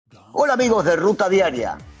Hola amigos de Ruta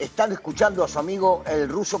Diaria, están escuchando a su amigo el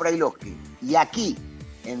ruso Brailovsky y aquí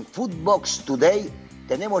en Footbox Today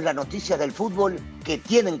tenemos las noticias del fútbol que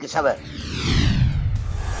tienen que saber.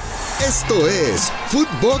 Esto es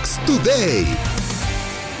Footbox Today.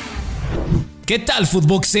 ¿Qué tal,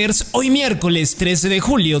 Footboxers? Hoy miércoles 13 de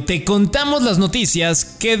julio te contamos las noticias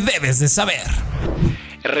que debes de saber.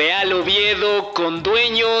 Real Oviedo con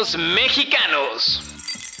dueños mexicanos.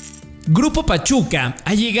 Grupo Pachuca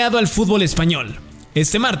ha llegado al fútbol español.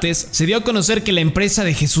 Este martes se dio a conocer que la empresa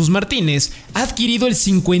de Jesús Martínez ha adquirido el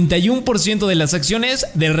 51% de las acciones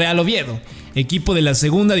del Real Oviedo, equipo de la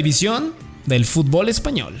segunda división del fútbol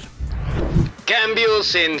español.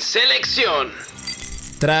 Cambios en selección.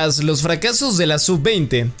 Tras los fracasos de la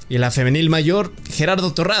Sub-20 y la femenil mayor,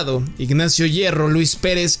 Gerardo Torrado, Ignacio Hierro, Luis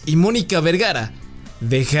Pérez y Mónica Vergara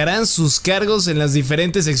dejarán sus cargos en las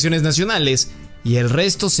diferentes secciones nacionales y el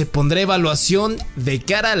resto se pondrá evaluación de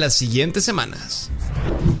cara a las siguientes semanas.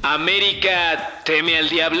 ¿América teme al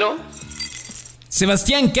diablo?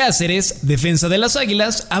 Sebastián Cáceres, defensa de las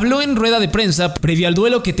Águilas, habló en rueda de prensa previo al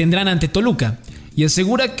duelo que tendrán ante Toluca y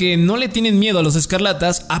asegura que no le tienen miedo a los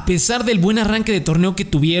escarlatas a pesar del buen arranque de torneo que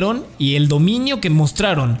tuvieron y el dominio que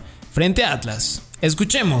mostraron frente a Atlas.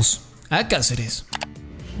 Escuchemos a Cáceres.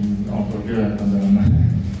 No, porque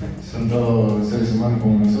son todos seres humanos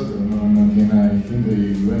como nosotros, no tiene nada distinto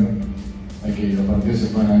y bueno, hay que los partidos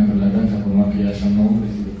se juegan adentro de la cancha por más que haya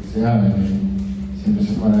nombres y lo que sea, siempre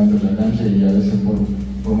se juegan adentro de la cancha y a veces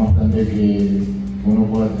por más plantel que uno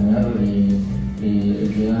pueda tener,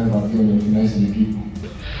 el que gana el partido al final es el equipo.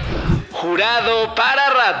 Jurado para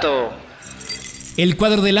rato. El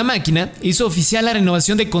cuadro de la máquina hizo oficial la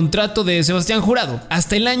renovación de contrato de Sebastián Jurado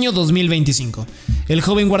hasta el año 2025. El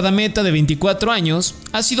joven guardameta de 24 años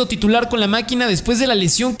ha sido titular con la máquina después de la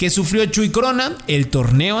lesión que sufrió Chuy Corona el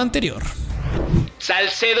torneo anterior.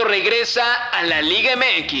 Salcedo regresa a la Liga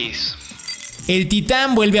MX. El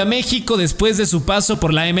Titán vuelve a México después de su paso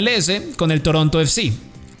por la MLS con el Toronto FC.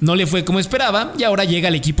 No le fue como esperaba y ahora llega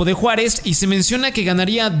al equipo de Juárez y se menciona que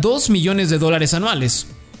ganaría $2 millones anuales.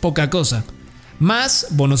 Poca cosa. Más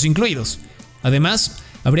bonos incluidos. Además,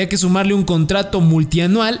 habría que sumarle un contrato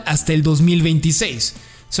multianual hasta el 2026.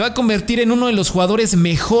 Se va a convertir en uno de los jugadores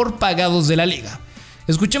mejor pagados de la liga.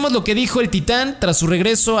 Escuchemos lo que dijo el Titán tras su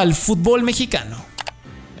regreso al fútbol mexicano.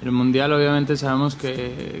 El mundial obviamente sabemos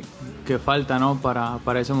que falta, ¿no?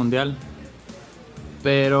 para ese mundial.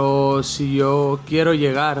 Pero si yo quiero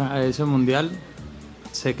llegar a ese mundial,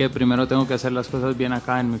 sé que primero tengo que hacer las cosas bien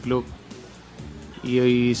acá en mi club.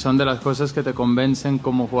 Y son de las cosas que te convencen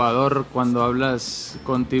como jugador cuando hablas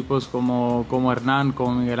con tipos como Hernán,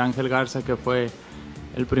 como Miguel Ángel Garza, que fue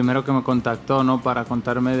el primero que me contactó, ¿no? Para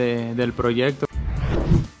contarme del proyecto.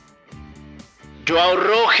 Joao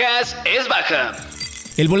Rojas es baja.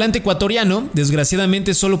 El volante ecuatoriano,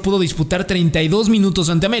 desgraciadamente, solo pudo disputar 32 minutos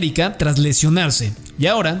ante América tras lesionarse y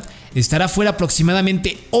ahora estará fuera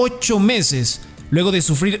aproximadamente 8 meses. Luego de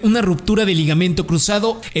sufrir una ruptura de ligamento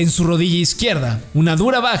cruzado en su rodilla izquierda, una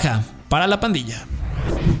dura baja para la pandilla.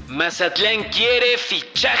 Mazatlán quiere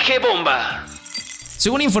fichaje bomba.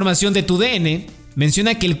 Según información de TUDN,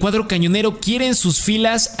 menciona que el cuadro cañonero quiere en sus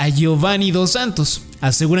filas a Giovanni Dos Santos.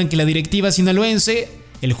 Aseguran que la directiva sinaloense,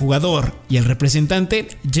 el jugador y el representante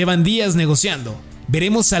llevan días negociando.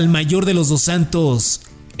 ¿Veremos al mayor de los Dos Santos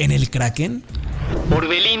en el Kraken?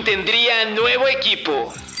 Orbelín tendría nuevo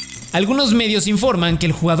equipo. Algunos medios informan que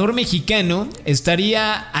el jugador mexicano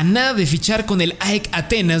estaría a nada de fichar con el AEK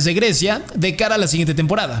Atenas de Grecia de cara a la siguiente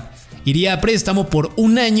temporada. Iría a préstamo por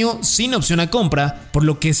 1 año sin opción a compra, por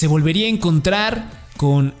lo que se volvería a encontrar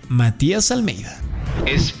con Matías Almeida.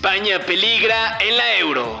 España peligra en la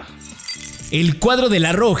Euro. El cuadro de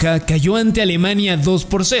la Roja cayó ante Alemania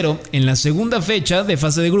 2-0 en la segunda fecha de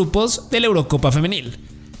fase de grupos de la Eurocopa Femenil.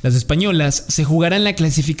 Las españolas se jugarán la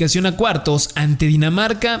clasificación a cuartos ante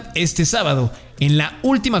Dinamarca este sábado, en la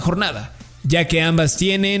última jornada, ya que ambas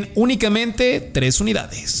tienen únicamente 3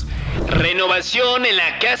 unidades. Renovación en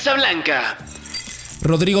la Casa Blanca.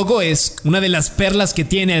 Rodrigo Goes, una de las perlas que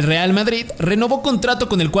tiene el Real Madrid, renovó contrato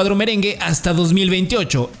con el cuadro merengue hasta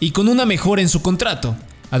 2028 y con una mejora en su contrato,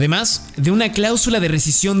 además de una cláusula de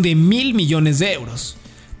rescisión de 1.000 millones de euros.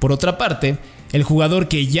 Por otra parte, el jugador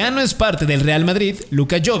que ya no es parte del Real Madrid,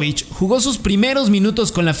 Luka Jovic, jugó sus primeros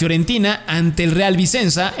minutos con la Fiorentina ante el Real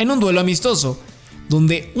Vicenza en un duelo amistoso,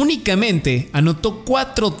 donde únicamente anotó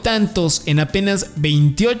 4 tantos en apenas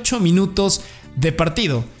 28 minutos de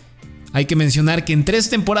partido. Hay que mencionar que en 3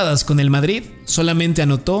 temporadas con el Madrid solamente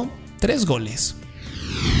anotó 3 goles.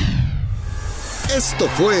 Esto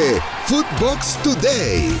fue Footbox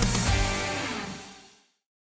Today.